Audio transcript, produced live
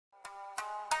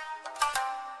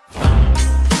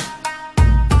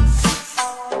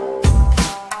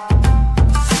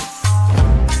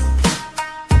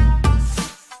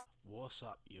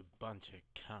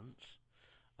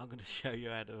to show you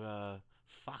how to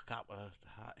fuck up a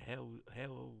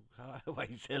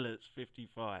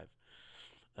HZ55.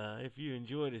 If you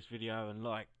enjoy this video and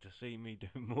like to see me do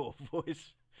more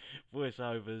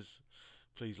voiceovers,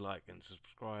 please like and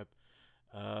subscribe.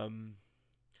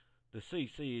 The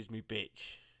CC is me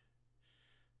bitch.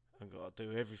 I've got to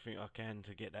do everything I can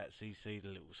to get that CC, the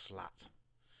little slut.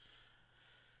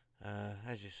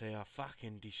 As you see, I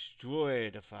fucking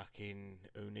destroyed a fucking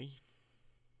uni.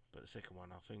 But the second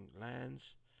one, I think, lands.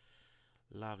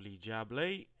 Lovely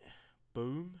jubbly.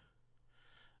 Boom.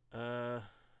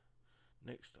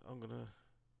 Next, I'm gonna...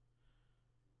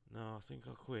 No, I think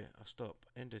I quit. I stop.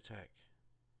 End attack.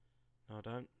 No, I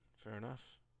don't. Fair enough.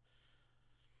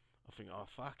 I think I'll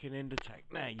fucking end attack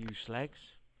now, you slags.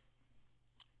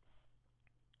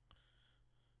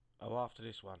 Oh, after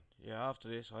this one. Yeah, after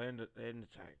this, I end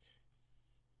attack.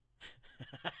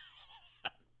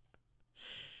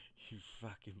 You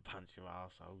fucking bunch of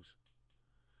arseholes.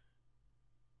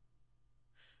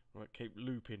 Right, keep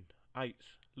looping. 8s.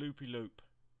 Loopy loop.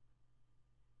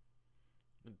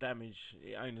 The damage,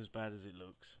 it ain't as bad as it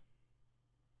looks.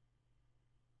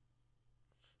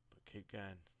 But keep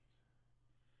going.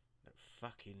 That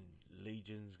fucking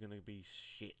Legion's gonna be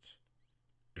shit.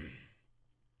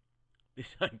 This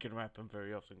ain't gonna happen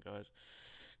very often, guys.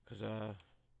 Because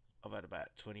I've had about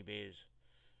 20 beers.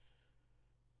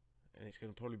 And it's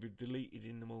gonna probably be deleted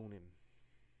in the morning.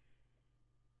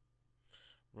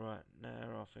 Right,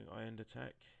 now I think I end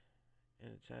attack.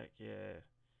 End attack, yeah.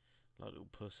 Like a little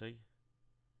pussy.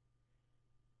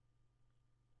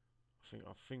 I think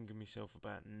I've fingered myself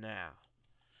about now.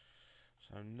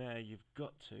 So now you've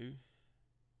got to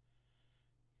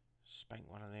spank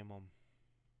one of them on.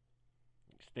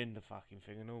 Extend the fucking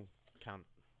thing and all. Cunt.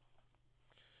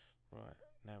 Right,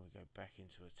 now we go back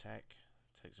into attack.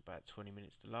 Takes about 20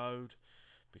 minutes to load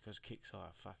because kicks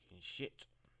are fucking shit.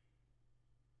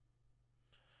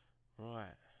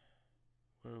 Right,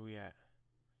 where are we at?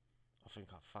 I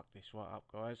think I fucked this right up,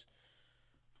 guys,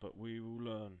 but we will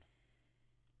learn.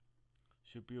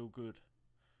 Should be all good.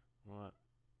 Right,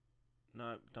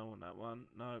 nope, don't want that one.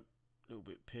 Nope, a little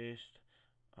bit pierced.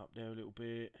 Up there a little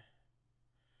bit.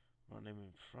 Run them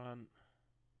in front.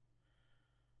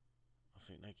 I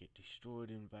think they get destroyed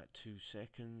in about 2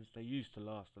 seconds. They used to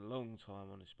last a long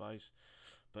time on this base,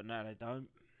 but now they don't.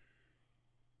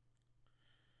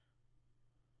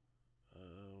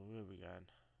 Where are we going?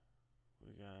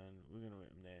 We're gonna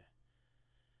hit them there.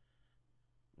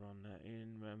 Run that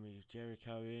in, run me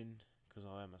Jericho in, because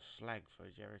I am a slag for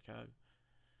a Jericho.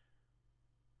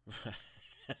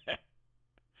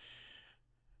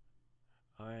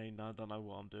 I don't know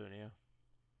what I'm doing here.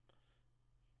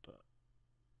 But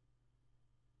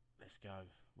let's go.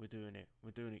 We're doing it.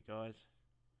 We're doing it, guys.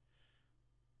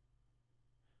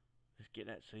 Let's get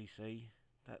that CC.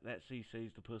 That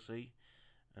CC's the pussy,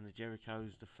 and the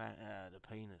Jericho's the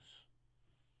penis.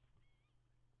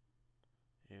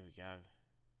 Here we go.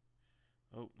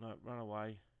 Oh no, run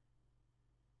away.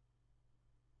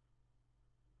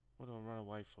 What do I run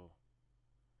away for?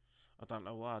 I don't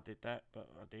know why I did that, but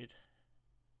I did.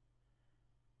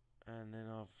 And then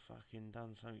I've fucking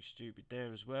done something stupid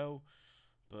there as well.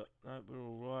 But no, we're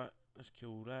alright. Let's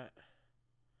kill that.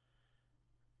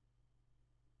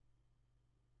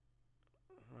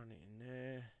 Run it in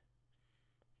there.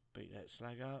 Beat that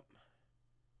slag up.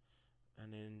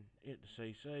 And then hit the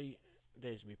CC.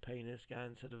 There's my penis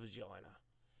going to the vagina.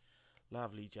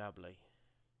 Lovely jubbly.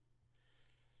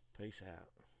 Peace out.